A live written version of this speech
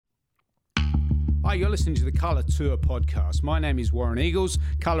Hi, you're listening to the Colour Tour podcast. My name is Warren Eagles,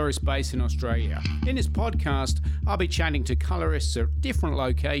 colourist based in Australia. In this podcast, I'll be chatting to colourists at different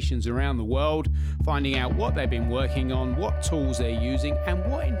locations around the world, finding out what they've been working on, what tools they're using, and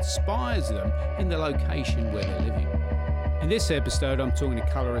what inspires them in the location where they're living. In this episode, I'm talking to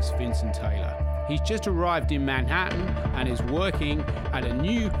colourist Vincent Taylor. He's just arrived in Manhattan and is working at a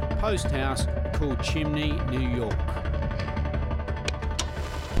new post house called Chimney, New York.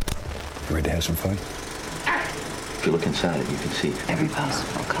 Ready to have some fun? If you look inside it, you can see every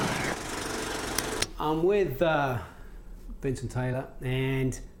possible color. I'm with Vincent Taylor,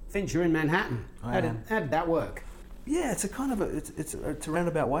 and Vince, you're in Manhattan. How did that work? Yeah, it's a kind of it's a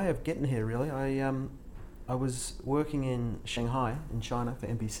roundabout way of getting here, really. I was working in Shanghai, in China, for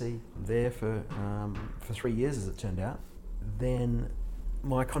NBC, there for 3 years, as it turned out. Then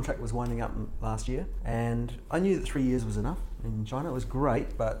my contract was winding up last year, and I knew that 3 years was enough in China. It was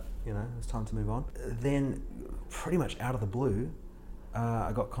great, but you know, it was time to move on. Then, pretty much out of the blue,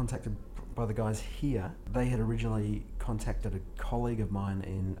 I got contacted by the guys here. They had originally contacted a colleague of mine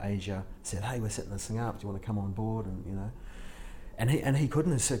in Asia, said, "Hey, we're setting this thing up. Do you want to come on board?" And you know, and he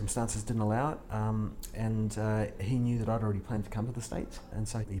couldn't. His circumstances didn't allow it. He knew that I'd already planned to come to the States, and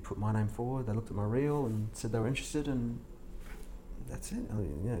so he put my name forward. They looked at my reel and said they were interested, and that's it. I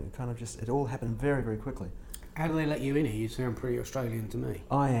mean, you know, kind of just it all happened very, very quickly. How do they let you in here? You sound pretty Australian to me.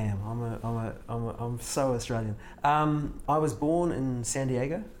 I am. I'm so Australian. I was born in San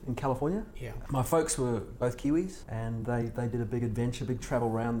Diego, in California. Yeah. My folks were both Kiwis, and they did a big adventure, big travel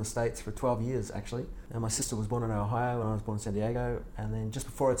around the States for 12 years, actually. And my sister was born in Ohio, and I was born in San Diego. And then just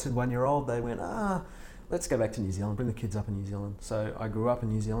before I turned 1 year old, they went, let's go back to New Zealand, bring the kids up in New Zealand. So I grew up in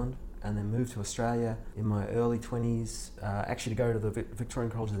New Zealand, and then moved to Australia in my early 20s, actually to go to the Victorian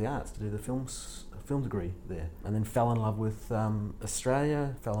College of the Arts to do the film degree there, and then fell in love with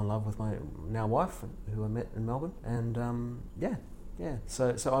Australia, fell in love with my now wife, who I met in Melbourne, and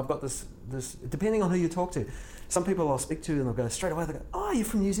so I've got this depending on who you talk to, some people I'll speak to and they'll go straight away, they go, "Oh, you're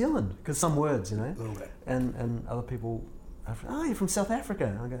from New Zealand," because some words, you know, A little bit. and other people, "Oh, you're from South Africa,"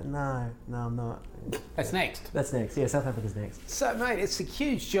 and I go, no, I'm not. That's next. Yeah, South Africa's next. So, mate, it's a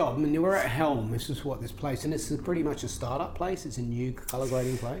huge job. I mean, we're at Helm. This is what this place, and it's pretty much a startup place. It's a new colour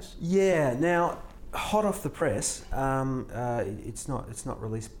grading place. Yeah. Now, hot off the press, it's not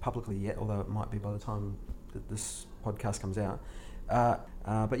released publicly yet, although it might be by the time that this podcast comes out.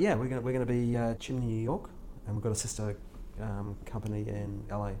 But yeah, we're gonna be Chimney, New York, and we've got a sister company in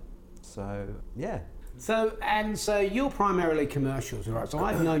LA. So yeah. So you're primarily commercials, right? So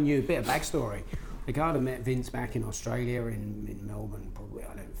I've known you a bit of backstory. Like I'd have met Vince back in Australia in Melbourne probably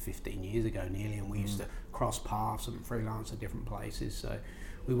 15 years ago nearly, and we used to cross paths and freelance at different places. So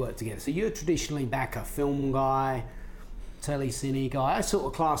we worked together. So you're traditionally back a film guy, tele-cine guy. I sort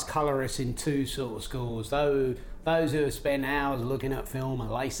of class colourists in two sort of schools. Those who have spent hours looking at film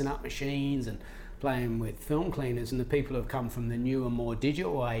and lacing up machines and playing with film cleaners, and the people who have come from the newer, more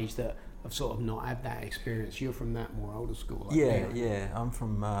digital age that have sort of not had that experience. You're from that more older school. Yeah. I'm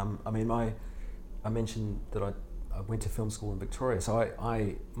from. I mentioned that I went to film school in Victoria. So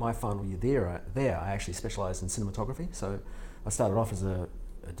my final year there I actually specialised in cinematography. So I started off as a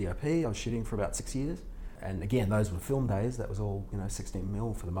DOP. I was shooting for about 6 years, and again, those were film days. That was all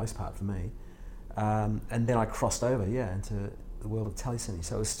 16mm for the most part for me. And then I crossed over, into the world of telecine.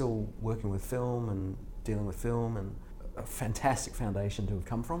 So I was still working with film and dealing with film, and a fantastic foundation to have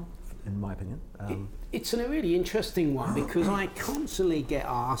come from, in my opinion. It's a really interesting one because I constantly get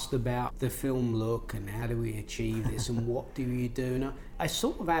asked about the film look and how do we achieve this and what do you do. And I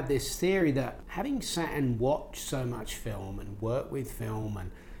sort of have this theory that having sat and watched so much film and worked with film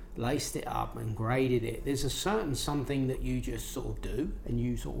and laced it up and graded it, there's a certain something that you just sort of do and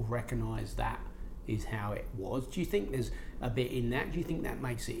you sort of recognise that is how it was. Do you think there's a bit in that? Do you think that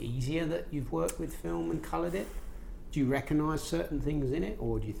makes it easier that you've worked with film and coloured it? Do you recognise certain things in it,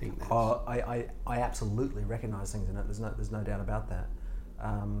 or do you think that's... I absolutely recognise things in it. There's no doubt about that.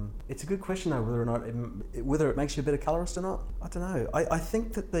 It's a good question though, whether it makes you a better colourist or not. I don't know. I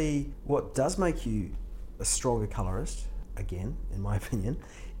think that what does make you a stronger colourist, again, in my opinion,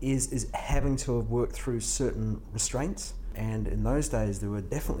 is having to have worked through certain restraints. And in those days, there were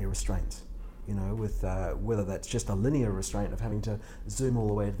definitely restraints. You know, with whether that's just a linear restraint of having to zoom all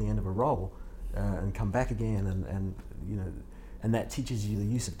the way to the end of a roll. And come back again, and that teaches you the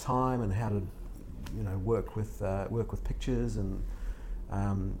use of time and how to, work with pictures, and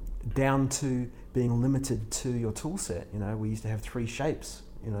down to being limited to your tool set. We used to have 3 shapes,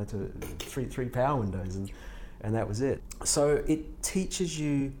 to three power windows, and that was it. So it teaches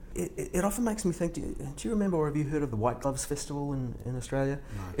you. It often makes me think. Do you remember, or have you heard of the White Gloves Festival in Australia?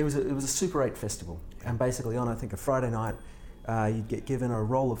 No. It was a Super 8 festival, and basically on I think a Friday night, you'd get given a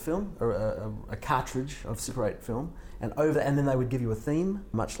roll of film or a cartridge of Super 8 film, and then they would give you a theme,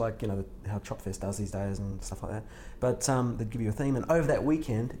 much like how Chopfest does these days and stuff like that. But they'd give you a theme, and over that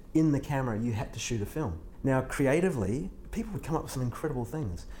weekend, in the camera, you had to shoot a film. Now, creatively, people would come up with some incredible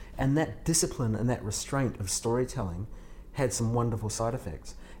things, and that discipline and that restraint of storytelling had some wonderful side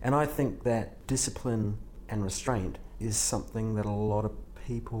effects. And I think that discipline and restraint is something that a lot of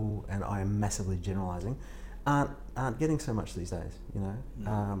people, and I am massively generalising, aren't getting so much these days,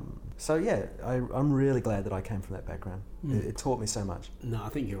 So yeah, I'm really glad that I came from that background. It taught me so much. No, I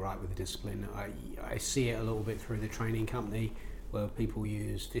think you're right with the discipline. I see it a little bit through the training company, where people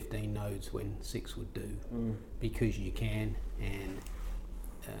use 15 nodes when 6 would do, because you can, and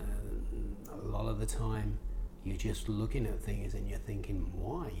a lot of the time you're just looking at things and you're thinking,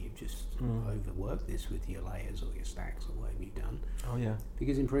 why? You've just overworked this with your layers or your stacks or whatever you've done. Oh yeah.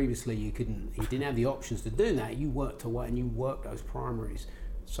 Because previously you didn't have the options to do that. You worked away and you worked those primaries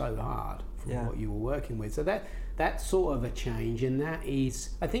so hard from what you were working with. So that's sort of a change, and that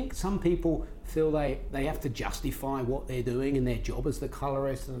is, I think some people feel they have to justify what they're doing in their job as the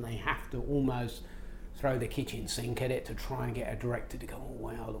colorist, and they have to almost throw the kitchen sink at it to try and get a director to go, oh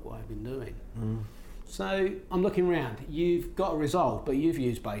wow, look what I've been doing. So I'm looking around. You've got a Resolve, but you've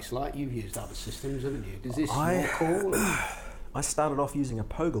used Bakelite, you've used other systems, haven't you? Does this more cool? I started off using a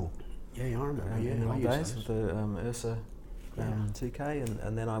Poggle. Yeah, I remember. In the old days with the Ursa 2K,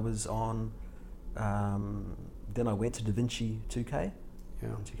 and then I was on. Then I went to DaVinci 2K,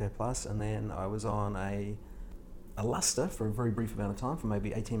 2K Plus, and then I was on a Luster for a very brief amount of time, for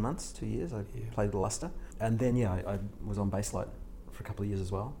maybe 18 months, 2 years. I played the Luster, and then I was on Bakelite for a couple of years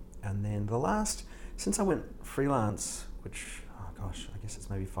as well. And then since I went freelance, which, I guess it's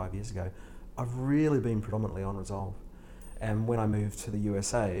maybe 5 years ago, I've really been predominantly on Resolve. And when I moved to the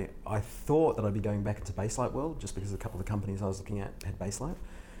USA, I thought that I'd be going back into Bakelite world, just because a couple of the companies I was looking at had Bakelite.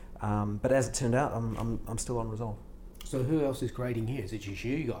 But as it turned out, I'm still on Resolve. So who else is grading here? Is it just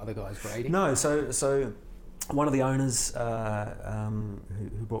you? You got other guys grading? No, so one of the owners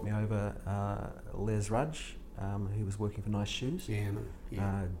who brought me over, Les Rudge, who was working for Nice Shoes.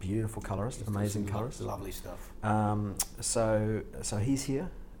 Beautiful colorist, amazing colorist. Lovely stuff. So he's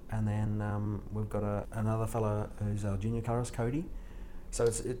here, and then we've got another fellow who's our junior colorist, Cody. So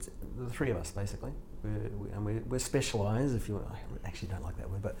it's the three of us basically. We're specialised. I actually don't like that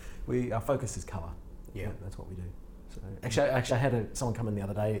word, but our focus is colour. Yeah, that's what we do. So actually, I had someone come in the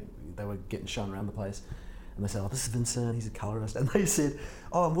other day. They were getting shown around the place, and they said, "Oh, this is Vincent. He's a colorist." And they said,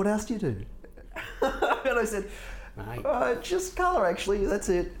 "Oh, and what else do you do?" And I said, "Just colour, actually. That's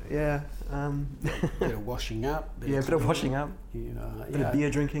it." Yeah. Bit of washing up. Bit of washing up. Bit of beer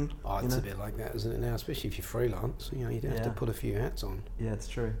drinking. Oh, it's a bit like that, isn't it now? Especially if you're freelance, you don't have to put a few hats on. Yeah, it's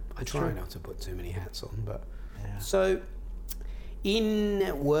true. I try not to put too many hats on, but so.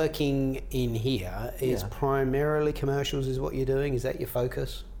 In working in here, is primarily commercials is what you're doing? Is that your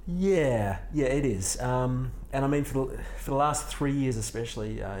focus? Yeah, it is. And I mean, for the last 3 years,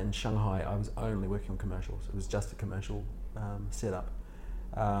 especially in Shanghai, I was only working on commercials. It was just a commercial setup.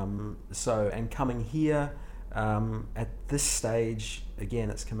 And coming here, at this stage,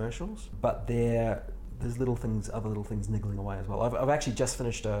 again, it's commercials, but there's other little things niggling away as well. I've actually just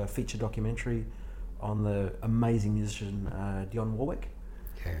finished a feature documentary on the amazing musician Dionne Warwick,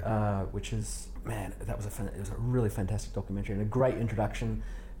 which is, man, it was a really fantastic documentary and a great introduction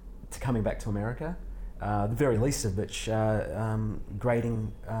to coming back to America. The very least of which,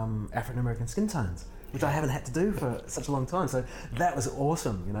 grading African American skin tones, which I haven't had to do for such a long time. So that was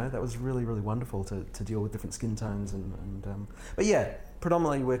awesome. That was really, really wonderful to deal with different skin tones but yeah,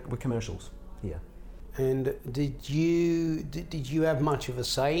 predominantly we're commercials here. And did you have much of a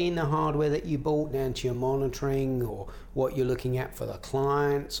say in the hardware that you bought, down to your monitoring or what you're looking at for the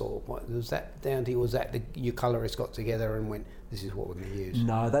clients, or what was that down to? Was that your colorist got together and went, this is what we're going to use?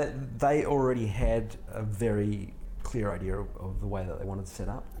 No, they already had a very clear idea of the way that they wanted to set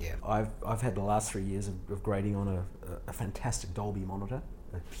up. Yeah, I've had the last 3 years of grading on a fantastic Dolby monitor,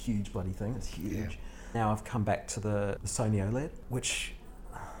 a huge bloody thing. It's huge. Yeah. Now I've come back to the Sony OLED, which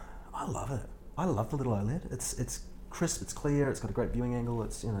I love it. I love the little OLED. It's crisp, it's clear, it's got a great viewing angle.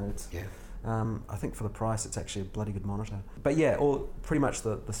 I think for the price, it's actually a bloody good monitor. But yeah, pretty much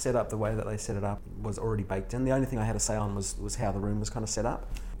the setup, the way that they set it up, was already baked in. The only thing I had to say on was how the room was kind of set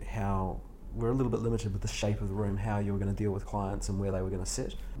up. How we're a little bit limited with the shape of the room, how you were going to deal with clients and where they were going to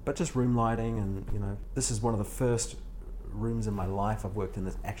sit. But just room lighting, and this is one of the first rooms in my life I've worked in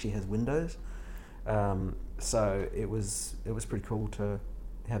that actually has windows. So it was pretty cool to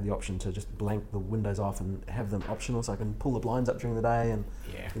have the option to just blank the windows off and have them optional, so I can pull the blinds up during the day, and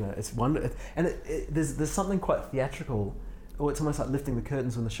it's wonderful. And there's something quite theatrical. Or it's almost like lifting the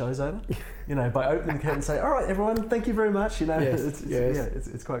curtains when the show's over, by opening the curtain and say, "All right, everyone, thank you very much."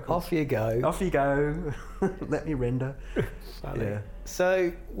 It's quite cool. Off you go. Off you go. Let me render. Yeah.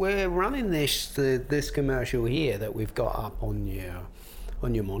 So we're running this commercial here that we've got up on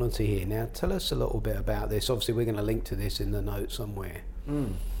your monitor here. Now, tell us a little bit about this. Obviously, we're going to link to this in the notes somewhere.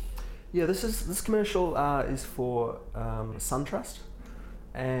 Yeah, this commercial is for SunTrust.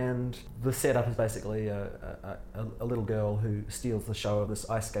 And the setup is basically a little girl who steals the show of this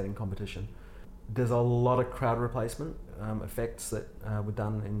ice skating competition. There's a lot of crowd replacement effects that were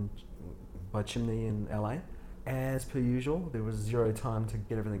done by Chimney in LA. As per usual, there was zero time to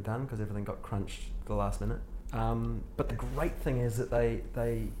get everything done because everything got crunched at the last minute. But the great thing is that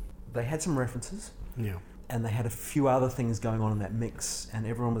they had some references. Yeah. And they had a few other things going on in that mix, and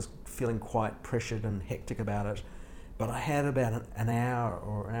everyone was feeling quite pressured and hectic about it. But I had about an hour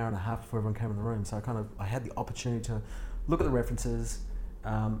or an hour and a half before everyone came in the room, so I had the opportunity to look at the references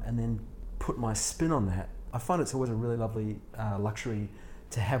and then put my spin on that. I find it's always a really lovely luxury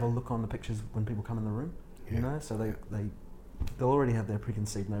to have a look on the pictures when people come in the room. So they'll already have their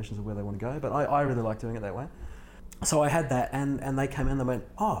preconceived notions of where they want to go, but I really like doing it that way. So I had that, and they came in and they went,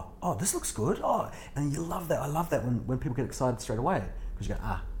 oh, this looks good. Oh, and you love that. I love that when people get excited straight away, because you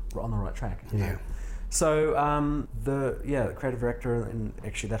go, we're on the right track. Yeah. So the creative director and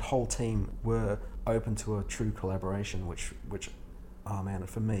actually that whole team were open to a true collaboration, which oh man,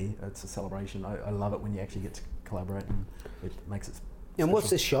 for me it's a celebration. I love it when you actually get to collaborate, and it makes it special. And what's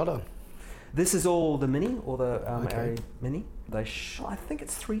this shot on? This is all the Mini, or the Arri Mini. They shot, I think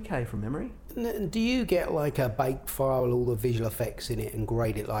it's 3K from memory. Do you get like a baked file with all the visual effects in it and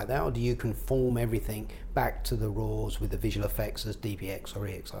grade it like that, or do you conform everything back to the RAWs with the visual effects as DPX or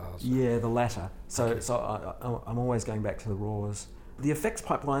EXRs? Yeah, the latter. So I'm always going back to the RAWs. The effects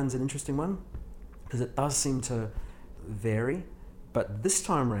pipeline's an interesting one because it does seem to vary, but this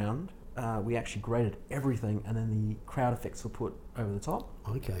time round we actually graded everything, and then the crowd effects were put over the top.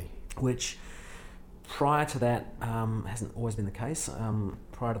 Okay. Which prior to that hasn't always been the case.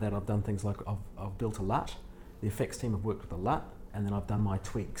 Prior to that, I've done things like I've built a LUT. The effects team have worked with a LUT, and then I've done my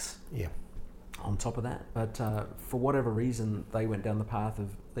tweaks on top of that. But for whatever reason, they went down the path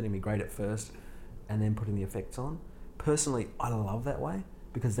of letting me grade it first and then putting the effects on. Personally, I love that way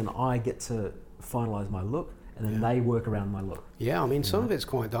because then I get to finalise my look, and then they work around my look. Yeah, I mean, some of it's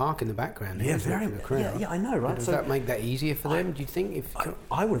quite dark in the background. Yeah, very. Yeah, I know, right? Does that make that easier for them? Do you think?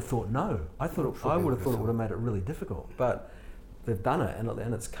 I would have thought no. I would have thought it would have made it really difficult, but they've done it,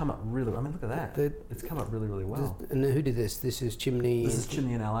 and it's come up really. I mean, look at that. It's come up really, really well. And who did this? This is Chimney. This is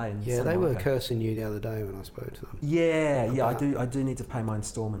Chimney in LA. Yeah, they were cursing you the other day when I spoke to them. Yeah. I do need to pay my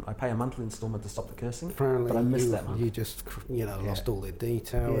instalment. I pay a monthly instalment to stop the cursing. Apparently, but I missed that month. You just lost all the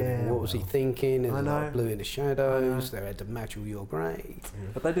detail. And what was he thinking? And like blew in the shadows. They had to match all your grade. Yeah,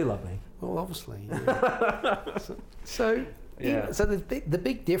 but they do love me. Well, obviously. Yeah. So the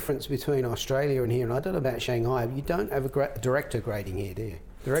big difference between Australia and here, and I don't know about Shanghai, you don't have a director grading here, do you?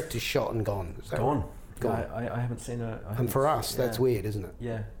 Director's shot and gone. Gone. I haven't seen a... And for us, that's weird, isn't it?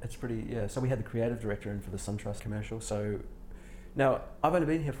 Yeah, it's pretty... Yeah, so we had the creative director in for the SunTrust commercial. So now, I've only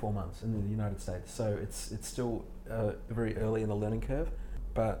been here 4 months in the United States, so it's still very early in the learning curve.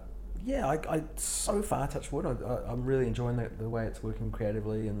 But yeah, I so far, touch wood, I'm really enjoying the way it's working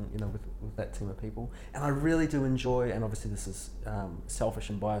creatively and, with that team of people. And I really do enjoy, and obviously this is selfish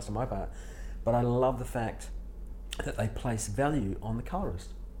and biased on my part, but I love the fact that they place value on the colorist.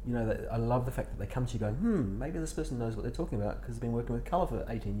 I love the fact that they come to you going, maybe this person knows what they're talking about because they've been working with colour for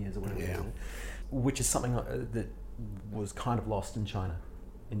 18 years or whatever it is. Which is something that was kind of lost in China.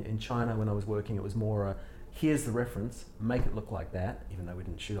 In China, when I was working, it was more here's the reference, make it look like that, even though we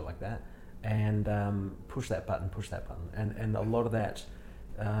didn't shoot it like that, and push that button. And a lot of that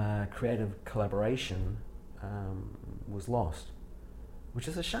creative collaboration was lost, which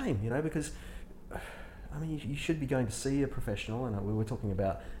is a shame, because I mean, you should be going to see a professional, and we were talking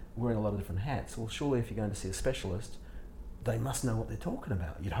about wearing a lot of different hats. Well, surely if you're going to see a specialist, they must know what they're talking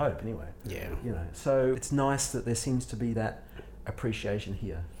about. You'd hope, anyway. Yeah. So it's nice that there seems to be that appreciation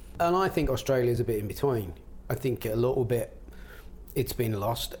here. And I think Australia's a bit in between. I think a little bit it's been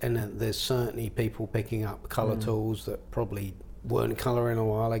lost, and there's certainly people picking up colour tools that probably weren't colouring a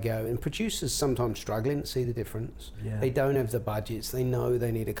while ago, and producers sometimes struggling to see the difference. Yeah. They don't have the budgets. They know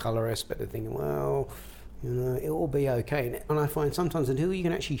they need a colourist, but they're thinking, well, it will be okay. And I find sometimes until you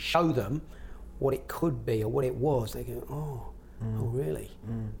can actually show them what it could be or what it was, they go, Oh, really?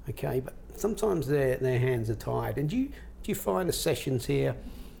 Okay, but sometimes their hands are tied. And do you find the sessions here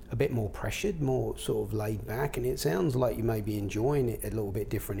a bit more pressured, more sort of laid back? And it sounds like you may be enjoying it a little bit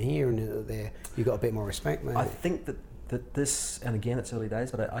different here, and there you've got a bit more respect, maybe. I think that this, and again, it's early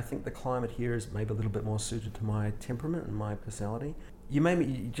days, but I think the climate here is maybe a little bit more suited to my temperament and my personality. You made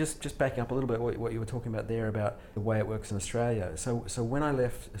me, just backing up a little bit, what you were talking about there about the way it works in Australia. So when I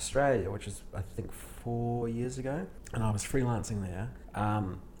left Australia, which is I think 4 years ago, and I was freelancing there,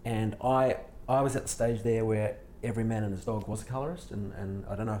 and I was at the stage there where every man and his dog was a colourist, and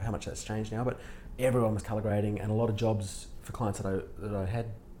I don't know how much that's changed now, but everyone was colour grading, and a lot of jobs for clients that I had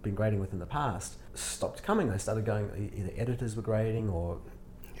been grading with in the past stopped coming. They started going, either editors were grading or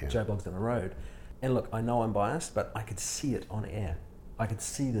Joe Bloggs down the road. And look, I know I'm biased, but I could see it on air. I could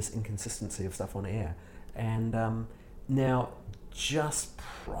see this inconsistency of stuff on air. And now, just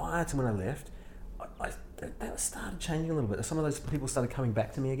prior to when I left, that started changing a little bit. Some of those people started coming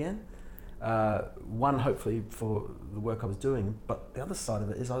back to me again. One, hopefully, for the work I was doing, but the other side of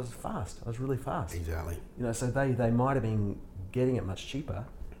it is I was fast. I was really fast. Exactly. You know, so they might have been getting it much cheaper,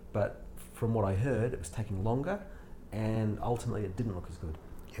 but from what I heard, it was taking longer, and ultimately it didn't look as good.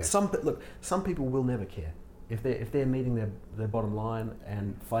 Yeah. Some people will never care. If they're meeting their bottom line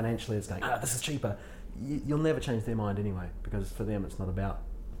and financially it's going, this is cheaper, you'll never change their mind anyway, because for them it's not about,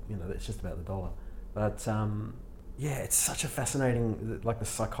 it's just about the dollar. But it's such a fascinating, like the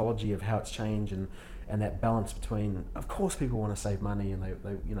psychology of how it's changed and that balance between, of course people want to save money and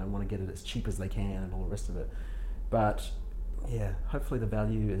they want to get it as cheap as they can and all the rest of it. But yeah, hopefully the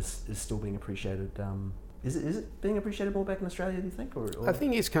value is still being appreciated. Is it being appreciated more back in Australia, do you think? Or? I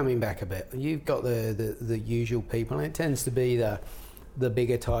think it's coming back a bit. You've got the usual people, and it tends to be the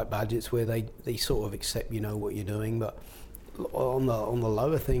bigger type budgets where they sort of accept what you're doing. But on the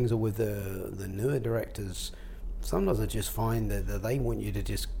lower things or with the newer directors, sometimes I just find that they want you to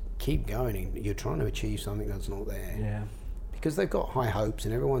just keep going and you're trying to achieve something that's not there. Yeah. Because they've got high hopes,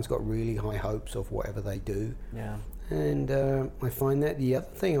 and everyone's got really high hopes of whatever they do. Yeah. And I find that the other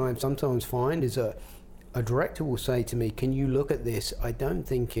thing I sometimes find is a director will say to me, can you look at this? I don't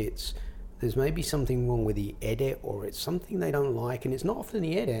think there's maybe something wrong with the edit, or it's something they don't like, and it's not often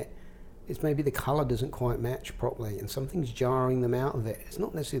the edit, it's maybe the colour doesn't quite match properly and something's jarring them out of it. It's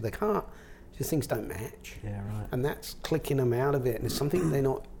not necessarily the cut, just things don't match. Yeah, right. And that's clicking them out of it, and it's something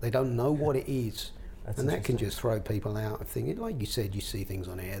they don't know what it is. And that can just throw people out of thinking, like you said, you see things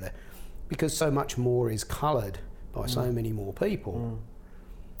on air that, because so much more is coloured by so many more people.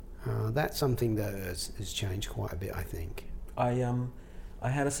 That's something that has changed quite a bit, I think. I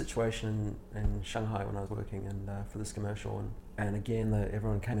had a situation in Shanghai when I was working and for this commercial, and again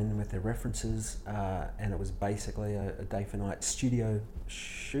everyone came in with their references, and it was basically a day for night studio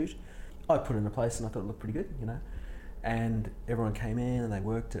shoot. I put it into place and I thought it looked pretty good, and everyone came in and they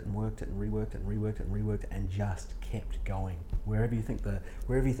worked it and reworked it and just kept going. Wherever you think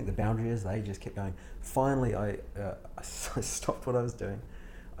the boundary is, they just kept going. Finally, I stopped what I was doing.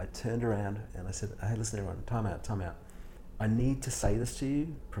 I turned around and I said, hey, listen everyone, time out. I need to say this to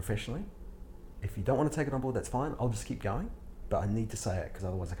you professionally. If you don't want to take it on board, that's fine. I'll just keep going. But I need to say it because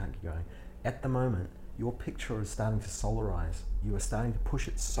otherwise I can't keep going. At the moment, your picture is starting to solarize. You are starting to push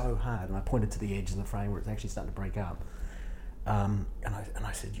it so hard. And I pointed to the edge of the frame where it's actually starting to break up. And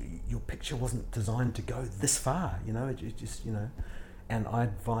I said, your picture wasn't designed to go this far, it just, and I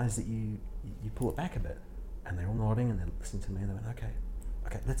advise that you pull it back a bit. And they're all nodding and they're listening to me and they went, okay,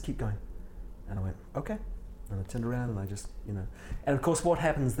 let's keep going. And I went, okay. And I turned around and I just, and of course what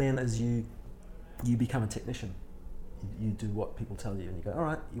happens then is you become a technician. You do what people tell you and you go, all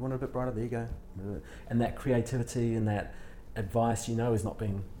right, you want it a bit brighter, there you go. And that creativity and that advice is not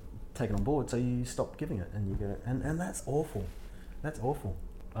being taken on board, so you stop giving it and you go, and that's awful. That's awful.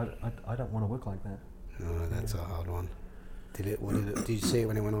 I don't want to work like that. No, that's a hard one. Did you see it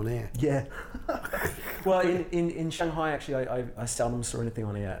when it went on air? Yeah. Well, in Shanghai, actually, I seldom saw anything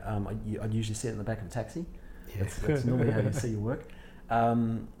on air. I'd usually see it in the back of a taxi. Yeah. That's normally how you see your work.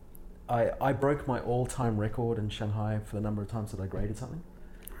 I broke my all-time record in Shanghai for the number of times that I graded something.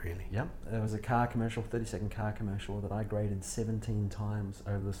 Really? Yep. There was a car commercial, 30-second car commercial that I graded 17 times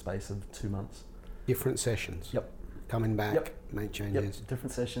over the space of 2 months. Different sessions? Yep. Coming back, make changes? Yep.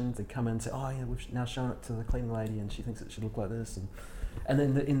 Different sessions. They come in and say, oh yeah, we've now shown it to the cleaning lady and she thinks it should look like this. And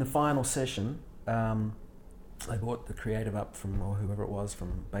then in the final session, I brought the creative up from, or whoever it was,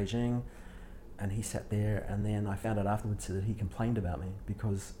 from Beijing, and he sat there, and then I found out afterwards that he complained about me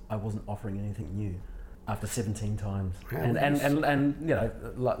because I wasn't offering anything new after 17 times. Wow, and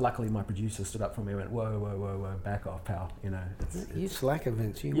luckily my producer stood up for me and went, whoa, back off, pal. You slacker,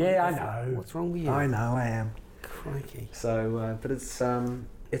 Vince. I know. What's wrong with you? I know, I am. Crikey. So, but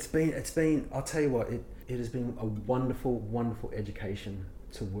it's been. I'll tell you what, it has been a wonderful education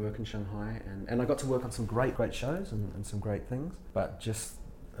to work in Shanghai, and I got to work on some great shows and some great things, but just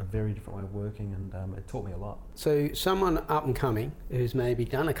a very different way of working, and it taught me a lot. So someone up and coming who's maybe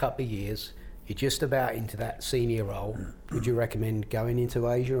done a couple of years, you're just about into that senior role, would you recommend going into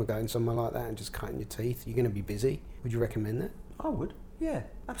Asia or going somewhere like that and just cutting your teeth? You're going to be busy. Would you recommend that? I would. Yeah,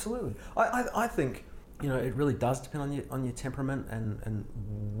 absolutely. I think, you know, it really does depend on your temperament and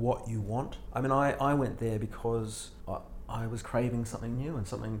what you want. I mean, I went there because I was craving something new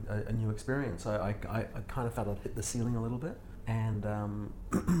and a new experience. I kind of felt I'd hit the ceiling a little bit, and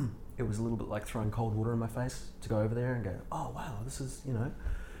it was a little bit like throwing cold water in my face to go over there and go, oh wow, this is, you know.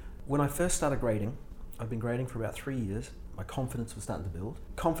 When I first started grading, I've been grading for about 3 years. My confidence was starting to build.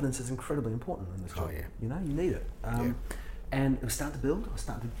 Confidence is incredibly important in this job. Oh, yeah. You know, you need it. And it was starting to build. I was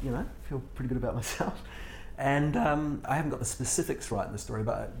starting to, you know, feel pretty good about myself. And I haven't got the specifics right in the story,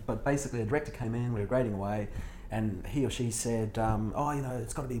 but basically a director came in, we were grading away, and he or she said, oh, you know,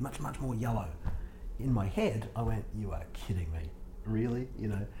 it's got to be much more yellow. In my head, I went, you are kidding me. Really? You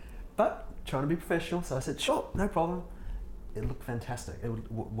know? But trying to be professional, so I said, sure, no problem. It looked fantastic.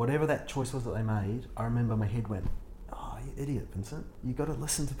 Whatever that choice was that they made, I remember my head went, oh, you idiot, Vincent. You got to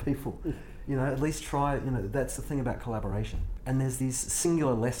listen to people. You know, at least try, you know, that's the thing about collaboration. And there's these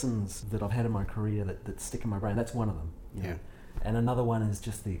singular lessons that I've had in my career that stick in my brain. That's one of them. You know? And another one is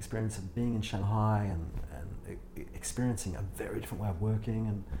just the experience of being in Shanghai and experiencing a very different way of working.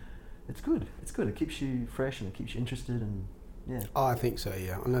 And it's good. It's good. It keeps you fresh and it keeps you interested. And yeah. I think so,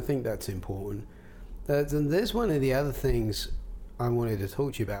 yeah. And I think that's important. There's one of the other things I wanted to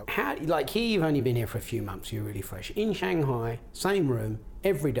talk to you about. How, like here, you've only been here for a few months, you're really fresh. In Shanghai, same room,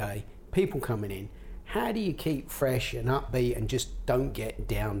 every day, people coming in. How do you keep fresh and upbeat and just don't get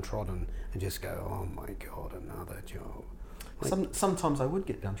downtrodden and just go, oh my God, another job? Like, sometimes I would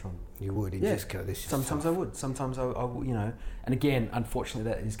get downtrodden. You would, and just go, this is Sometimes tough. I would. Sometimes I, you know, and again, unfortunately,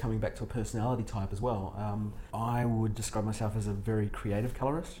 that is coming back to a personality type as well. I would describe myself as a very creative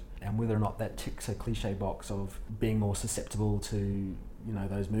colorist, and whether or not that ticks a cliche box of being more susceptible to, you know,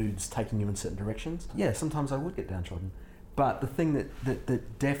 those moods taking you in certain directions. Yeah, sometimes I would get downtrodden. But the thing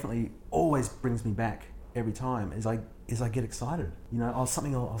that definitely always brings me back every time is I get excited. You know, I'll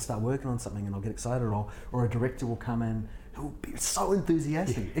start working on something and I'll get excited, or a director will come in who will be so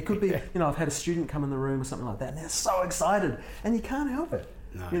enthusiastic. It could be, you know, I've had a student come in the room or something like that and they're so excited and you can't help it.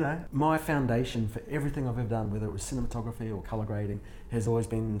 No. You know, my foundation for everything I've ever done, whether it was cinematography or colour grading, has always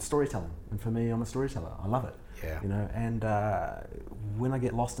been storytelling. And for me, I'm a storyteller. I love it. Yeah. You know, and when I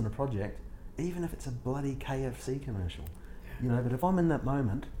get lost in a project, even if it's a bloody KFC commercial, you know, but if I'm in that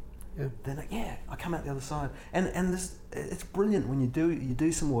moment, then I come out the other side. And this, it's brilliant when you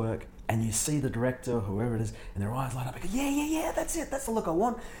do some work and you see the director or whoever it is and their eyes light up and go, yeah, that's it, that's the look I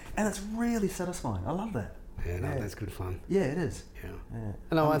want. And it's really satisfying. I love that. Yeah, no, that's good fun. Yeah, it is. Yeah.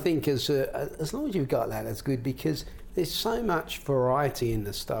 No, I think as long as you've got that, that's good, because there's so much variety in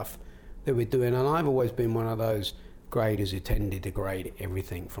the stuff that we're doing. And I've always been one of those graders who tended to grade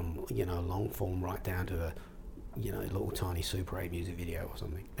everything from, you know, long form right down to a, you know, little tiny Super 8 music video or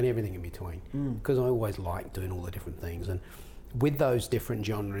something, and everything in between. Because I always like doing all the different things. And with those different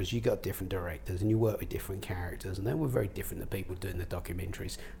genres, you got different directors and you work with different characters, and they were very different to people doing the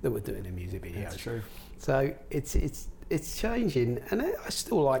documentaries that were doing the music videos. That's true. So it's changing, and I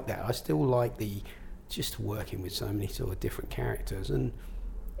still like that. I still like the just working with so many sort of different characters, and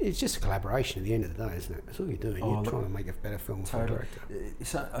it's just a collaboration at the end of the day, isn't it? That's all you're doing. You're trying to make a better film for a director.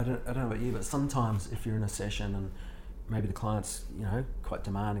 So I don't know about you, but sometimes if you're in a session and maybe the client's, you know, quite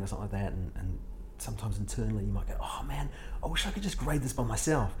demanding or something like that, and sometimes internally you might go, oh man, I wish I could just grade this by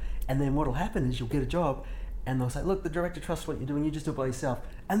myself. And then what'll happen is you'll get a job and they'll say, look, the director trusts what you're doing, you just do it by yourself.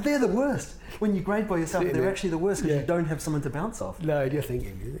 And they're the worst. When you grade by yourself, they're actually the worst because you don't have someone to bounce off. No, you're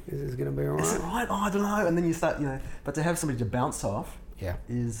thinking, is this going to be all right? Is it right? Oh, I don't know. And then you start, you know, but to have somebody to bounce off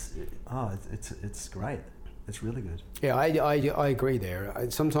is, it's great. It's really good. Yeah, I agree there.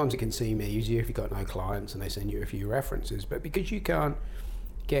 Sometimes it can seem easier if you've got no clients and they send you a few references, but because you can't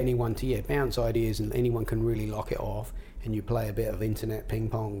get anyone to bounce ideas and anyone can really lock it off, and you play a bit of internet ping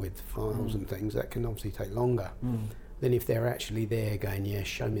pong with files and things, that can obviously take longer than if they're actually there going,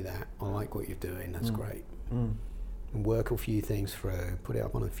 show me that, I like what you're doing, that's great. And work a few things through, put it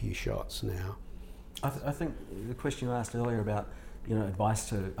up on a few shots now. I think the question you asked earlier about, you know, advice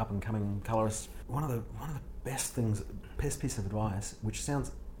to up and coming colorists, one of the best piece of advice, which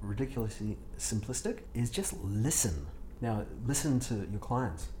sounds ridiculously simplistic, is just listen. Now, listen to your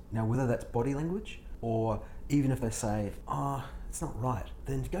clients. Now, whether that's body language or even if they say, it's not right,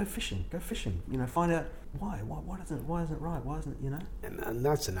 then go fishing. You know, find out why isn't it right? Why isn't it, you know? And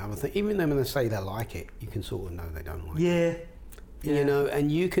that's another thing. Even though when they say they like it, you can sort of know they don't like it. Yeah. You know,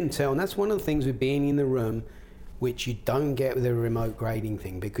 and you can tell. And that's one of the things with being in the room, which you don't get with a remote grading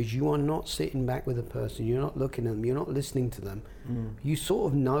thing, because you are not sitting back with a person. You're not looking at them. You're not listening to them. You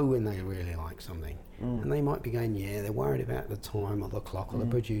sort of know when they really like something. And they might be going, yeah, they're worried about the time or the clock or the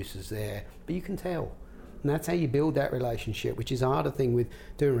producer's there. But you can tell. And that's how you build that relationship, which is a harder thing with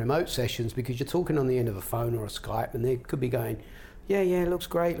doing remote sessions, because you're talking on the end of a phone or a Skype, and they could be going, yeah, it looks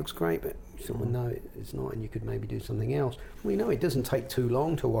great, but you sort of know it's not, and you could maybe do something else. We know it doesn't take too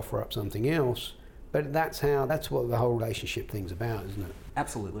long to offer up something else, but that's what the whole relationship thing's about, isn't it?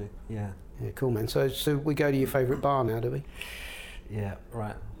 Absolutely, yeah. Yeah, cool, man. So we go to your favourite bar now, do we? Yeah,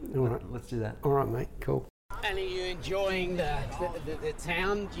 right. All right. Let's do that. All right, mate, cool. And are you enjoying the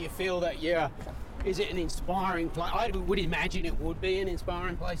town? Do you feel that is it an inspiring place? I would imagine it would be an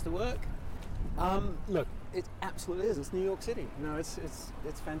inspiring place to work. Look, it absolutely is. It's New York City. You know, it's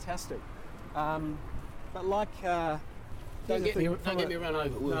fantastic. But like, don't get me run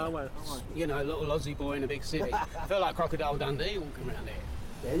over. No, I won't. You know, little Aussie boy in a big city. I feel like Crocodile Dundee walking around there.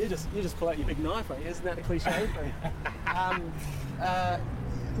 Yeah, you just pull out your big knife, right? Isn't that a cliche thing?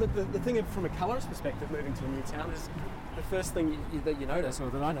 Look, the thing from a colourist perspective, moving to a new town, is the first thing that you notice,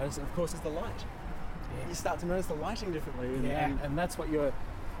 or that I notice, of course, is the light. Yeah. You start to notice the lighting differently, and that's what you're.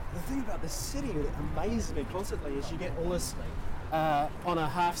 The thing about this city that amazes me constantly is you get all this, on a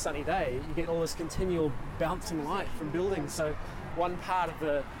half sunny day, you get all this continual bouncing light from buildings. So one part of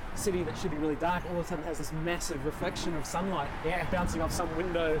the city that should be really dark all of a sudden has this massive reflection of sunlight bouncing off some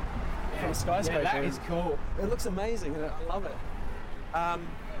window from a skyscraper. Yeah, that is cool. It looks amazing, and I love it.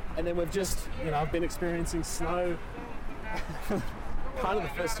 And then we've just, I've been experiencing snow kind of the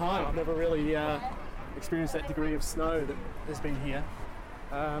first time. I've never really experienced that degree of snow that has been here.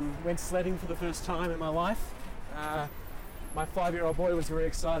 Went sledding for the first time in my life. My 5-year-old boy was very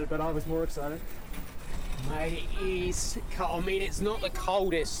excited, but I was more excited. Mate, it is cold. I mean, it's not the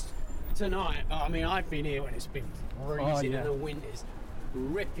coldest tonight, but I mean, I've been here when it's been freezing and the wind is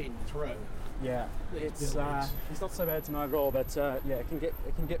ripping through. Yeah, it's not so bad tonight at all, but it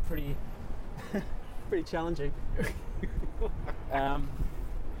can get pretty pretty challenging.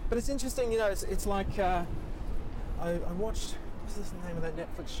 But it's interesting, it's like I watched, what's the name of that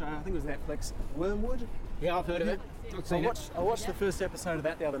Netflix show? I think it was Netflix, Wormwood. Yeah, I've heard of it. I watched the first episode of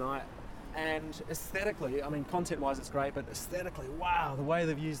that the other night, and aesthetically, I mean, content-wise it's great, but aesthetically, wow, the way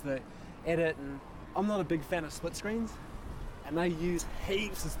they've used the edit, and I'm not a big fan of split screens. And they use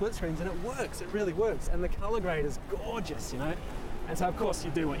heaps of split screens, and it works. It really works. And the color grade is gorgeous, And so, of course, you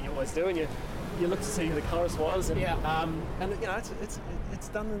do what you always do, and you look to see who the colorist was. And, it's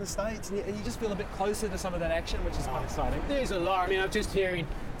done in the States, and you just feel a bit closer to some of that action, which is quite exciting. There's a lot. I mean, I'm just hearing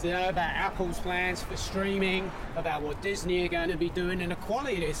about Apple's plans for streaming, about what Disney are going to be doing, and the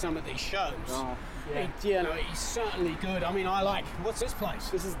quality of some of these shows. Oh, yeah. It's certainly good. I mean, what's this place?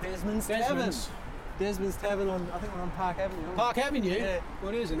 This is Desmond's Tavern. Desmond's Tavern I think we're on Park Avenue. Park Avenue? Yeah.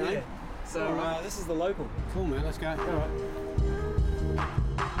 What is it, eh? Yeah. So this is the local. Cool, man. Let's go. All right.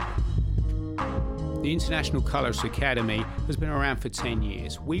 The International Colourist Academy has been around for 10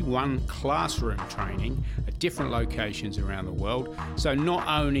 years. We run classroom training at different locations around the world. So not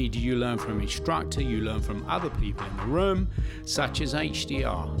only do you learn from an instructor, you learn from other people in the room, such as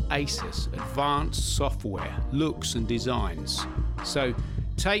HDR, ACES, advanced software, looks and designs. So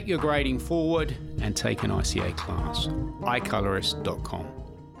take your grading forward and take an ICA class. iColorist.com.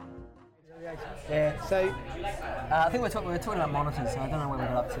 Yeah, so I think we were talking about monitors, so I don't know where we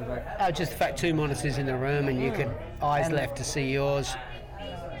got up to, but just the fact 2 monitors in the room, and you can eyes left to see yours.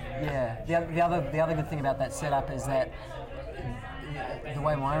 Yeah, the other good thing about that setup is that the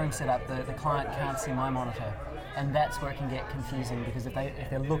way my room's set up, the client can't see my monitor. And that's where it can get confusing, because if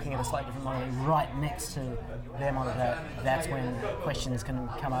they're looking at a slightly different monitor right next to their monitor, that's when questions can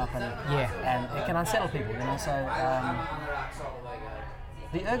come up, and it can unsettle people. So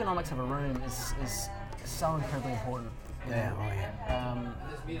the ergonomics of a room is so incredibly important. I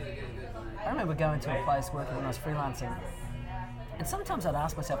remember going to a place working when I was freelancing, and sometimes I'd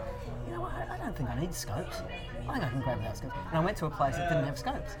ask myself, I don't think I need scopes. I think I can grab without scopes. And I went to a place that didn't have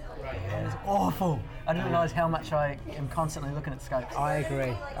scopes. It was awful. I didn't realise how much I am constantly looking at scopes. I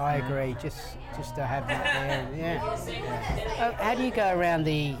agree. Just to have that there. Yeah. How do you go around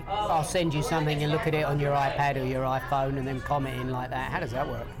I'll send you something and look at it on your iPad or your iPhone and then comment in like that? How does that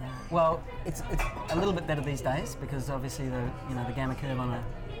work? Well, it's a little bit better these days, because obviously the gamma curve on an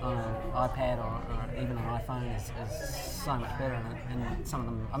iPad or even an iPhone is so much better, and some of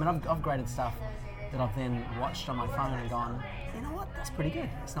them. I mean, I've graded stuff that I've then watched on my phone and gone, you know what, that's pretty good.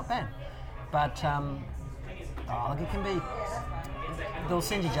 It's not bad. But look, it can be. They'll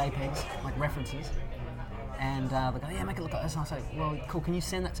send you JPEGs, like references, and they'll go, yeah, make it look like this. And I'll say, well, cool, can you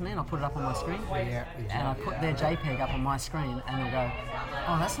send that to me? And I'll put it up on my screen. Yeah, exactly. And I put their JPEG up on my screen, and they'll go,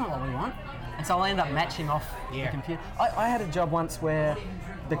 oh, that's not what we want. And so I'll end up matching off the computer. I had a job once where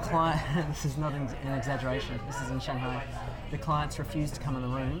the client, this is not an exaggeration, this is in Shanghai, the clients refused to come in the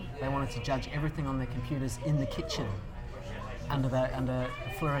room. They wanted to judge everything on their computers in the kitchen under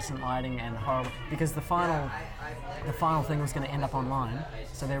fluorescent lighting and horrible, because the final thing was going to end up online.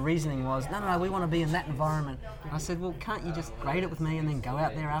 So their reasoning was, no, we want to be in that environment. And I said, well, can't you just grade it with me and then go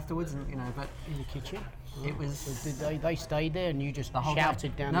out there afterwards? And but in the kitchen. It was. Did they stayed there and you just the whole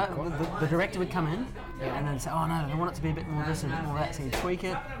shouted day. down No, the corner? the director would come in and then say, oh no, I want it to be a bit more this and a bit more that. So you'd tweak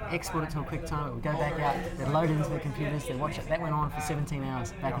it, export it to a QuickTime, it would go back out, they'd load it into their computers, they'd watch it. That went on for 17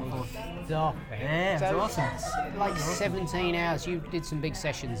 hours, back and forth. Stop. Yeah, it was awesome. Like 17 hours. You did some big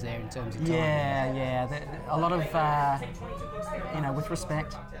sessions there in terms of time. Yeah. A lot of, with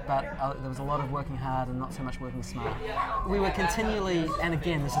respect, but there was a lot of working hard and not so much working smart. We were continually, and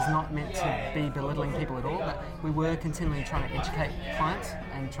again, this is not meant to be belittling people at all, but we were continually trying to educate clients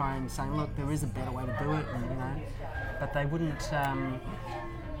and try and say, look, there is a better way to do it, and but they wouldn't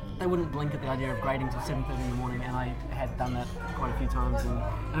blink at the idea of grading till 7:30 in the morning, and I had done that quite a few times, and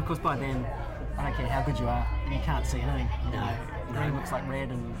of course by then, I don't care how good you are, you can't see anything. Green looks like red,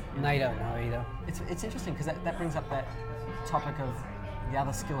 and They don't know either. It's interesting because that brings up that topic of the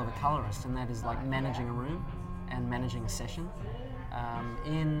other skill of a colorist, and that is like managing a room and managing a session.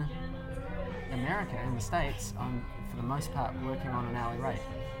 In America, in the States, I'm for the most part working on an hourly rate,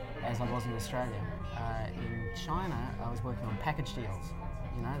 as I was in Australia. In China, I was working on package deals.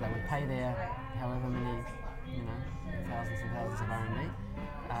 They would pay their however many, thousands and thousands of RMB,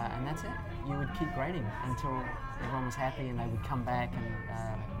 and that's it. You would keep grading until everyone was happy, and they would come back, and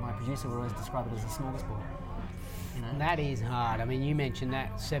my producer would always describe it as a smorgasbord. That is hard. I mean, you mentioned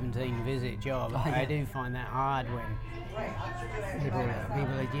that 17 visit job. I do find that hard when people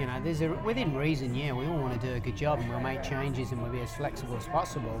there's within reason, we all want to do a good job and we'll make changes and we'll be as flexible as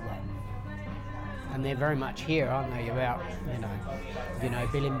possible, and they're very much here, aren't they, about,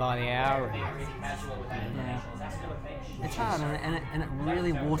 billing by the hour. It's hard, and it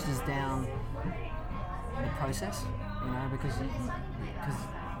really waters down the process, because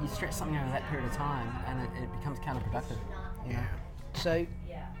you stretch something over that period of time and it becomes counterproductive. So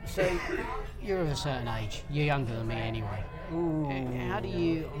you're of a certain age. You're younger than me anyway. Ooh. How do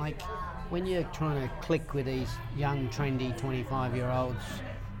you, when you're trying to click with these young, trendy 25-year-olds,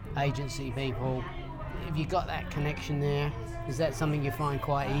 agency people, have you got that connection there? Is that something you find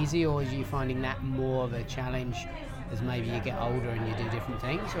quite easy, or are you finding that more of a challenge as maybe you get older and you do different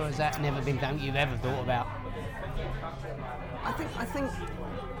things, or has that never been something you've ever thought about?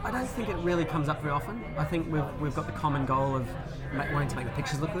 I don't think it really comes up very often. I think we've got the common goal of wanting to make the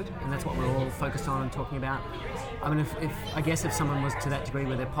pictures look good, and that's what we're all focused on and talking about. I mean, if someone was to that degree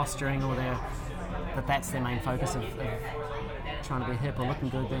where they're posturing or that's their main focus of trying to be hip or looking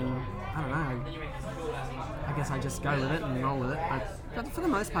good, then I don't know. I guess I just go with it and roll with it. But for the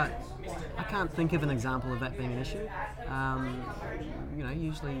most part, I can't think of an example of that being an issue.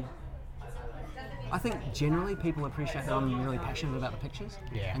 Usually, I think generally people appreciate that I'm really passionate about the pictures,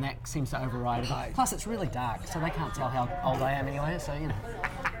 and that seems to override it. Plus, it's really dark, so they can't tell how old I am anyway. So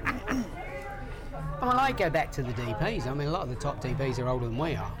Well, I go back to the DPs. I mean, a lot of the top DPs are older than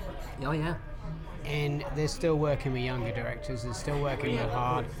we are. Oh yeah. And they're still working with younger directors. They're still working real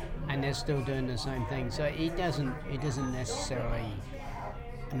hard, and they're still doing the same thing. So it doesn't necessarily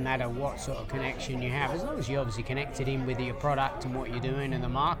matter what sort of connection you have, as long as you obviously connected in with your product and what you're doing in the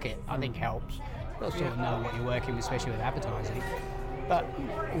market. I think helps. You've got to sort of know what you're working with, especially with advertising. But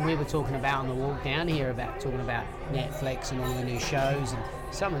we were talking about on the walk down here talking about Netflix and all the new shows and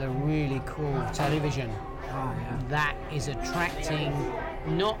some of the really cool television that is attracting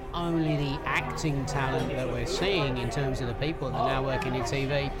not only the acting talent that we're seeing in terms of the people that are now working in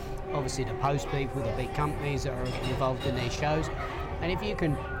TV, obviously the post people, the big companies that are involved in these shows. And if you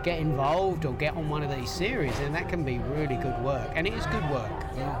can get involved or get on one of these series, then that can be really good work. And it is good work.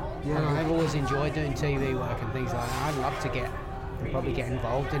 And I've always enjoyed doing TV work and things like that. I'd love to probably get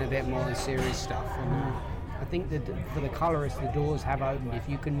involved in a bit more of the serious stuff. And I think that for the colorists, the doors have opened if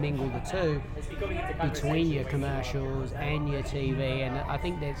you can mingle the two between your commercials and your TV, and I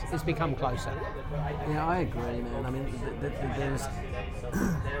think it's become closer. Yeah, I agree, man. I mean, there's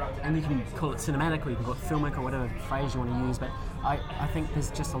and you can call it cinematic or you can call it filmic or whatever phrase you want to use, but I think there's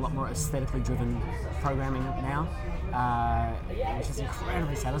just a lot more aesthetically driven programming now, which is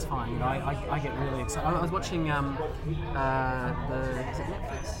incredibly satisfying. You know, I get really excited. I was watching is it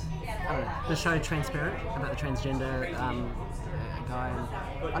Netflix? I don't know, the show Transparent about the transgender guy.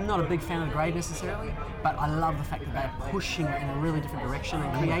 And I'm not a big fan of the grade necessarily, but I love the fact that they're pushing it in a really different direction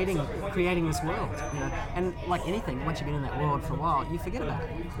and creating this world. You know, and like anything, once you've been in that world for a while, you forget about it.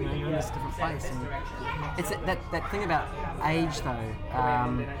 You know, you're in this different place, and it's that thing about age though.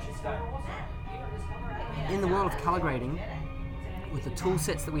 In the world of colour grading, with the tool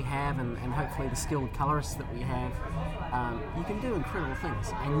sets that we have and hopefully the skilled colourists that we have, you can do incredible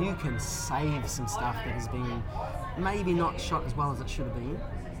things, and you can save some stuff that has been maybe not shot as well as it should have been.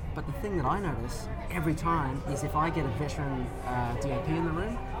 But the thing that I notice every time is if I get a veteran DOP in the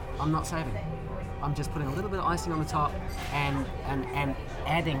room, I'm not saving. I'm just putting a little bit of icing on the top and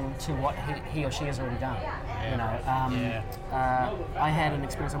adding to what he or she has already done. You know, I had an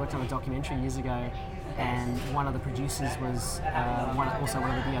experience. I worked on a documentary years ago, and one of the producers was also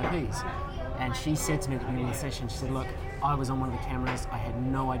one of the DOPs. And she said to me at the beginning of the session, she said, "Look, I was on one of the cameras. I had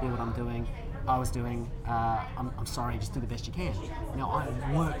no idea what I'm doing. I'm sorry. Just do the best you can." Now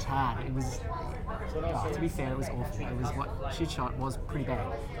I worked hard. It was, to be fair, it was awful. It was what she shot was pretty bad,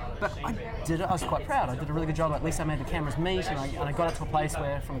 but I did it. I was quite proud. I did a really good job. At least I made the cameras meet, and I got it to a place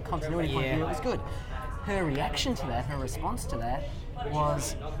where, from a continuity point of view, it was good. Her reaction to that, her response to that,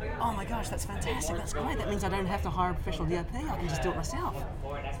 was, "Oh my gosh, that's fantastic, that's great, that means I don't have to hire a professional DOP, I can just do it myself."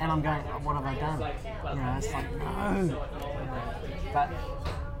 And I'm going, "What have I done?" You know, it's like, no. But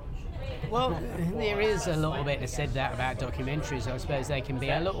well, there is a little bit that said that about documentaries. I suppose they can be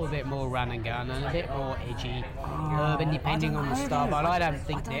a little bit more run and gun and a bit more edgy, urban, depending on the style. But I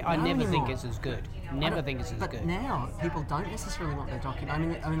never think it's as good. Never think it's as good. But now people don't necessarily want their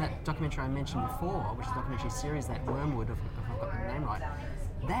documentary. I mean that documentary I mentioned before, which is a documentary series, that Wormwood, if I've got the name right,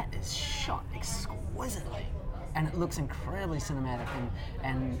 that is shot exquisitely. And it looks incredibly cinematic,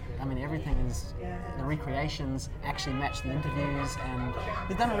 and I mean everything is, the recreations actually match the interviews, and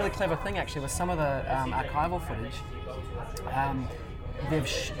they've done a really clever thing actually with some of the archival footage.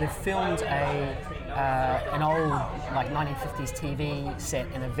 They've filmed an old like 1950s TV set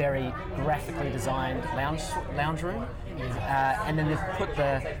in a very graphically designed lounge room, and then they've put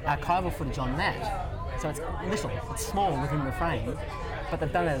the archival footage on that. So it's little, it's small within the frame, but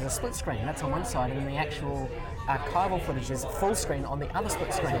they've done it as a split screen. That's on one side, and then the actual archival footage is full screen on the other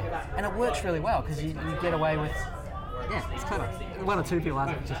split screen, and it works really well because you get away with, it's clever. One or two people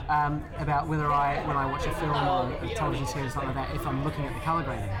ask about whether when I watch a film or a television series like that, if I'm looking at the colour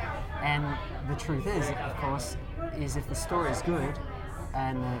grading. And the truth is, of course, is if the story is good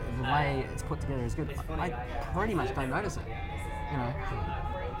and the way it's put together is good, I pretty much don't notice it. You know.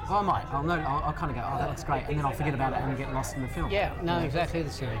 Well, I might. I'll kind of go, "Oh, that looks great," and then I'll forget about it and get lost in the film. Yeah, no, exactly the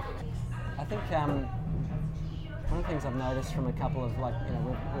same. I think one of the things I've noticed from a couple of, like, you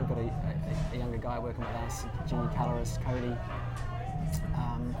know, we've got a younger guy working with us, junior colorist Cody,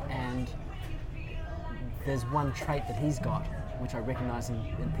 and there's one trait that he's got, which I recognise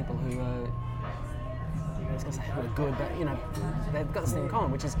in people who are, I was going to say who are good, but you know, they've got this thing in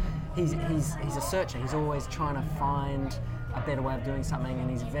common, which is he's a searcher. He's always trying to find a better way of doing something, and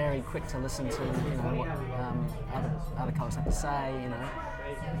he's very quick to listen to, you know, what other colourists have to say. You know,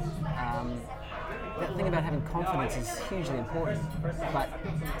 that thing about having confidence is hugely important, but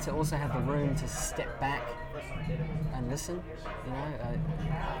to also have the room to step back and listen. You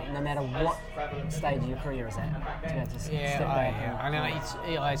know, no matter what stage your career is at, to be able to step back.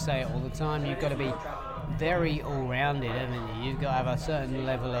 I say it all the time. You've got to be very all-rounded, haven't you? You've got to have a certain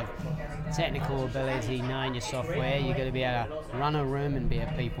level of technical ability, knowing your software. You've got to be able to run a room and be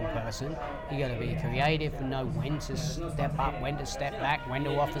a people person. You've got to be creative and know when to step up, when to step back, when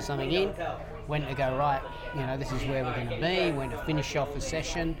to offer something in, when to go, right, you know, this is where we're going to be, when to finish off a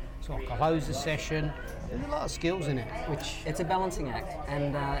session, so I'll close the session. There's a lot of skills in it, which... It's a balancing act,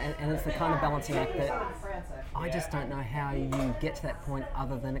 and it's the kind of balancing act that I just don't know how you get to that point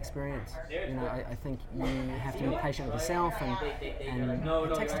other than experience. You know, I think you have to be patient with yourself, and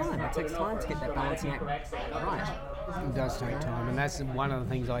it takes time. It takes time to get that balancing act right. It does take time, and that's one of the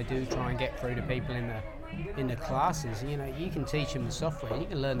things I do try and get through to people in the classes. You know, you can teach them the software, you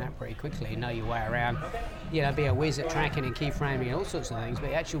can learn that pretty quickly, know your way around, you know, be a whiz at tracking and keyframing and all sorts of things,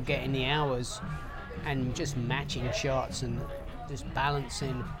 but actually getting the hours and just matching shots and just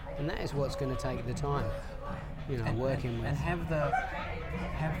balancing, and that is what's going to take the time, you know, working with. And have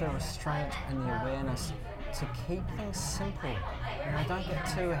the restraint and the awareness to keep things simple. You know, don't get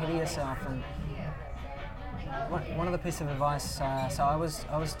too ahead of yourself, and one other piece of advice. So I was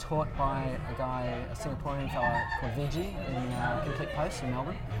taught by a Singaporean fellow called Vijay in Complete Post in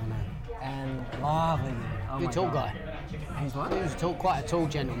Melbourne, and lovely man. Oh You're my a tall God. guy. He's what? He was quite a tall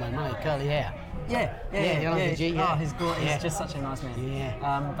gentleman, wasn't he? Curly hair. Yeah. you know Vijay, yeah. Oh, he's good. Yeah. He's just such a nice man. Yeah.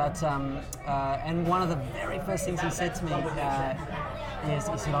 And one of the very first things he said to me is,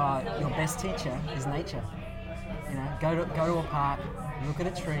 he said, "Oh, your best teacher is nature. You know, go to a park, look at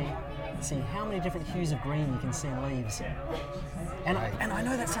a tree, see how many different hues of green you can see in leaves." And I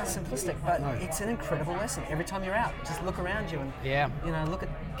know that sounds simplistic, but it's an incredible lesson. Every time you're out, just look around you and look at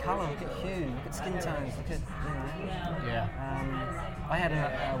colour, look at hue, look at skin tones, look at I had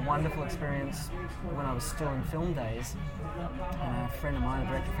a wonderful experience when I was still in film days. A director friend of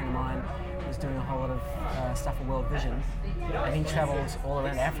mine, was doing a whole lot of stuff for World Vision, and he travelled all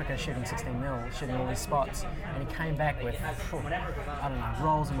around Africa shooting 16mm, shooting all these spots, and he came back with,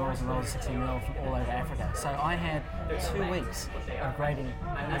 rolls and rolls and rolls of 16mm from all over Africa. So I had 2 weeks of grading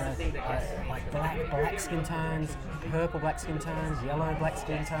like black skin tones, purple black skin tones, yellow black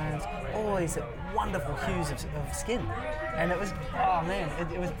skin tones, all these wonderful hues of skin. And it was,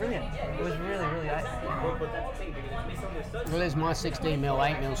 it was brilliant. It was really, really Well, there's my 16mm,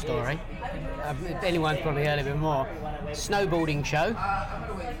 8mm story. Anyone's probably heard of it more. Snowboarding show.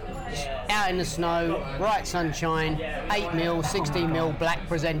 Out in the snow, bright sunshine, 8mm, 16mm black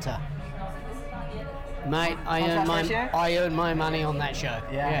presenter. Mate, I earned my money on that show.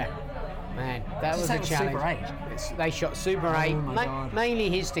 Yeah. Man, that was a challenge. Super 8. They shot Super 8. God. Mainly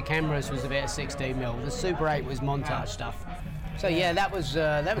his to cameras was a bit of 16mm. The Super 8 was montage stuff. So yeah, that was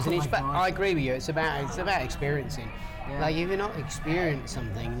an issue. But I agree with you. It's about experiencing. Yeah. Like if you're not experiencing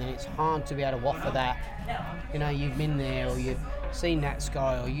something, then it's hard to be able to offer that. You know, you've been there, or you've seen that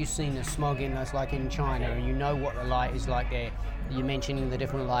sky, or you've seen the smog that's like in China, and you know what the light is like there. You're mentioning the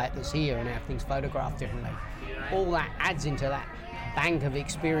different light that's here and how things photographed differently. All that adds into that bank of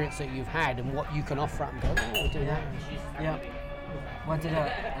experience that you've had and what you can offer up and go, we'll do that. Yeah. Well,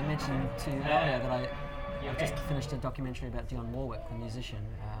 I mentioned to you earlier that I just finished a documentary about Dionne Warwick, the musician,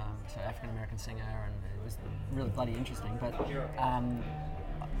 so African-American singer, and it was really bloody interesting. But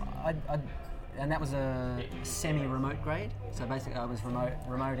and that was a semi-remote grade. So basically I was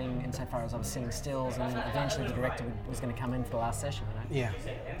remoting insofar as I was sitting stills, and then eventually the director was going to come in for the last session, you know? Yeah.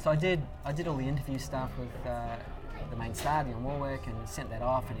 So I did all the interview stuff with the main star, Dionne Warwick, and sent that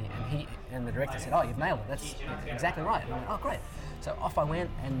off, and the director said, "Oh, you've nailed it. That's exactly right." And I went, "Oh, great." So off I went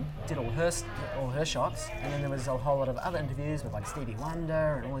and did all her shots, and then there was a whole lot of other interviews with like Stevie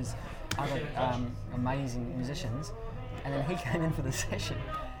Wonder and all these other amazing musicians. And then he came in for the session,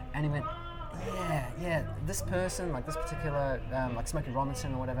 and he went, "Yeah, this person, like this particular, like Smokey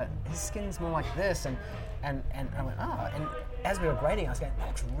Robinson or whatever, his skin's more like this." And I went, and as we were grading, I was going, "That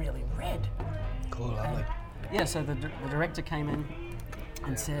looks really red." Cool, lovely. Yeah, so the director came in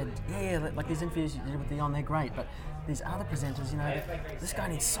and said, like these interviews you did with Dionne, they're great, but these other presenters, you know, this guy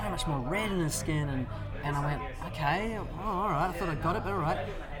needs so much more red in his skin, and I went, okay, all right, I thought I got it, but all right.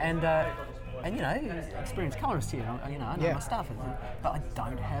 And you know, experienced colorist here, you know, I know my stuff, but I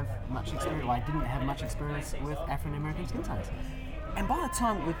don't have much experience, I didn't have much experience with African-American skin tones. And by the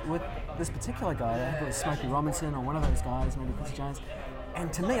time with this particular guy, I think it was Smokey Robinson or one of those guys, maybe Quincy Jones,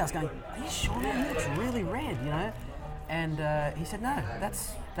 and to me I was going, "Are you sure, man? He looks really red, you know?" And he said, "No,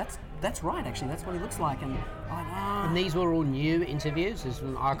 that's right, actually. That's what he looks like." And I went, "Oh." And these were all new interviews? This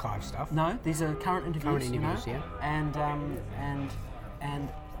was archive stuff? No, these are current interviews. You know? Yeah.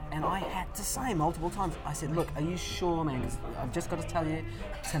 And I had to say multiple times, I said, "Look, are you sure, man? Because I've just got to tell you,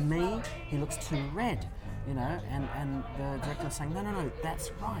 to me, he looks too red." You know, and the director was saying, no,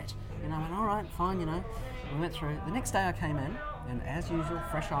 that's right. And I went, all right, fine, you know. We went through. The next day I came in, and as usual,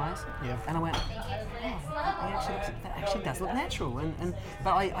 fresh eyes. Yeah. And I went, that actually does look natural.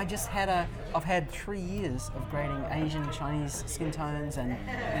 But I just I've had 3 years of grading Asian, Chinese skin tones, and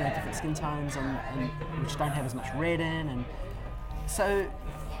you know, different skin tones, and which don't have as much red in, and so.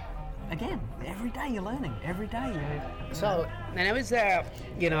 Again, every day you're learning. Every day you're... So, now is there,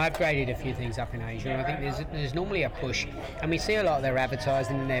 you know, I've graded a few things up in Asia, and I think there's normally a push, and we see a lot of their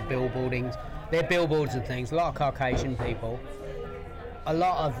advertising and their billboards and things, a lot of Caucasian people, a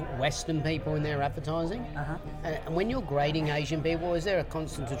lot of Western people in their advertising. Uh-huh. And when you're grading Asian people, is there a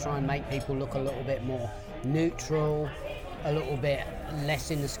constant to try and make people look a little bit more neutral, a little bit less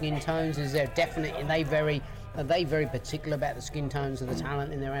in the skin tones? Is there definitely, are they very particular about the skin tones of the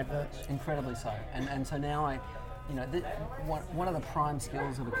talent in their adverts? Incredibly so. And so now one of the prime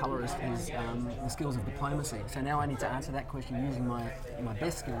skills of a colorist is the skills of diplomacy. So now I need to answer that question using my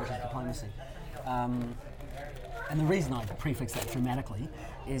best skill, which is diplomacy. And the reason I prefix that dramatically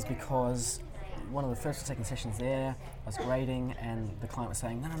is because one of the first or second sessions there, I was grading, and the client was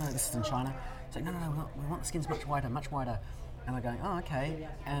saying, no, this is in China. So no, we want the skins much wider. And I'm going, oh, okay.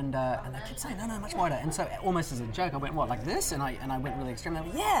 And they kept saying, no, much wider. And so almost as a joke, I went, what, like this? And I went really extreme. And I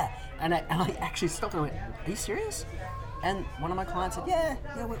went, yeah. And I actually stopped and I went, are you serious? And one of my clients said, yeah,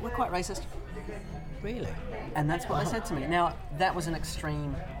 we're quite racist. Really? And that's what they said to me. Now, that was an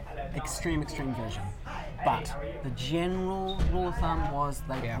extreme version. But the general rule of thumb was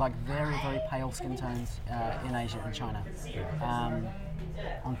they like very, very pale skin tones in Asia and China.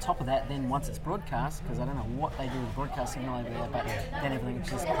 On top of that, then once it's broadcast, because I don't know what they do with broadcast signal over there, but then everything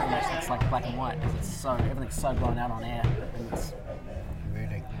just pretty much looks like black and white because everything's so blown out on air. And it's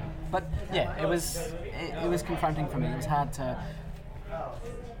really. But yeah, it was confronting for me. It was hard to.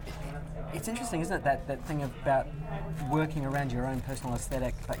 It's interesting, isn't it, that thing about working around your own personal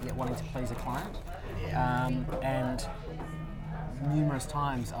aesthetic, but yet wanting to please a client. And numerous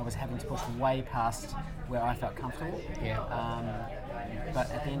times I was having to push way past where I felt comfortable. But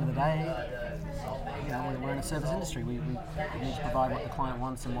at the end of the day, we're in a service industry. We need to provide what the client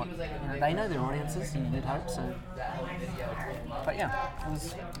wants and what they know their audiences. You'd hope so. But yeah,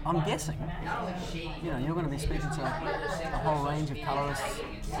 I'm guessing. You're going to be speaking to a whole range of colourists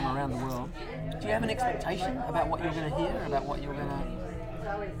from around the world. Do you have an expectation about what you're going to hear? About what you're going to?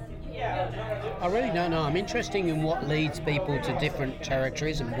 I really don't know. I'm interested in what leads people to different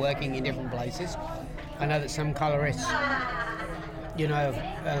territories and working in different places. I know that some colourists,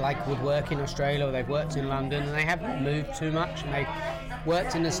 would work in Australia or they've worked in London and they haven't moved too much and they've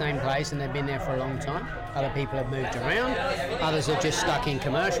worked in the same place and they've been there for a long time. Other people have moved around. Others are just stuck in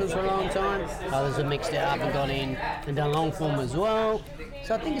commercials for a long time. Others have mixed it up and gone in and done long form as well.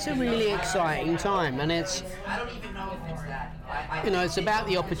 So I think it's a really exciting time, and it's about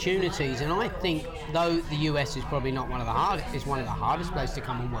the opportunities. And I think, though the US is probably not one of the hardest places to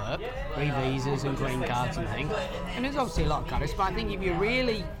come and work, visas and green cards and things. And there's obviously a lot of colourists, but I think if you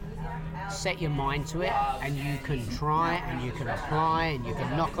really set your mind to it and you can try and you can apply and you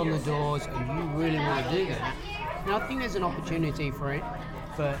can knock on the doors and you really want to do that, and I think there's an opportunity for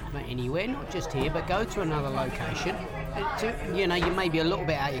anywhere, not just here, but go to another location. You may be a little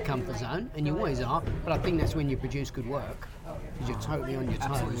bit out of your comfort zone, and you always are, but I think that's when you produce good work, because you're totally on your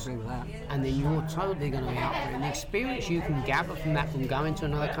toes. Absolutely agree with that. And then you're totally going to be out there. And the experience you can gather from that, from going to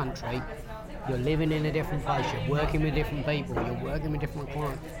another country, you're living in a different place, you're working with different people, you're working with different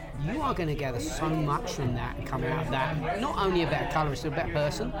clients. You are going to gather so much from that and come out of that, not only a better colourist, but a better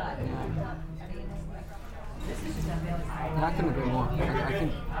person. I couldn't agree more. I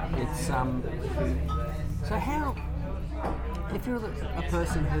think it's so how, if you're a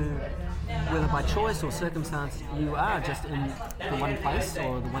person who, whether by choice or circumstance, you are just in the one place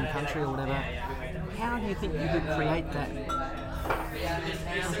or the one country or whatever, how do you think you could create that,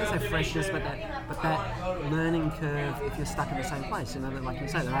 I was going to say freshness, but that learning curve if you're stuck in the same place? That, like you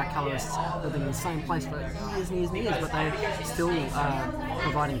say, there are colourists living in the same place for years and years and years, but they're still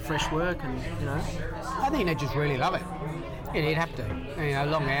providing fresh work and, I think they just really love it. You'd have to.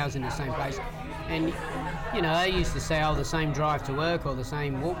 Long hours in the same place. And, they used to say, the same drive to work or the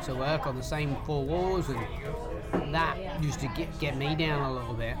same walk to work or the same four walls, and that used to get me down a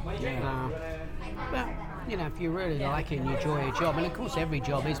little bit. But, if you really like it and you enjoy your job, and of course every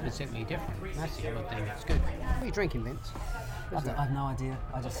job is particularly different. That's the other thing that's good. What are you drinking, Vince? I have no idea.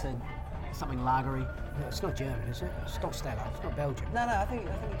 I just said something lagery. It's not German, is it? It's not Stella. It's not Belgium. No, I think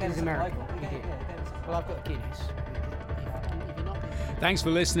it goes American. Local. Well, I've got Guinness. Thanks for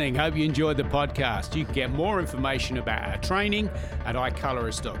listening. Hope you enjoyed the podcast. You can get more information about our training at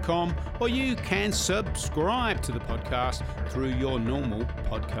iColorist.com, or you can subscribe to the podcast through your normal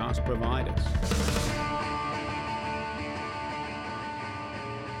podcast providers.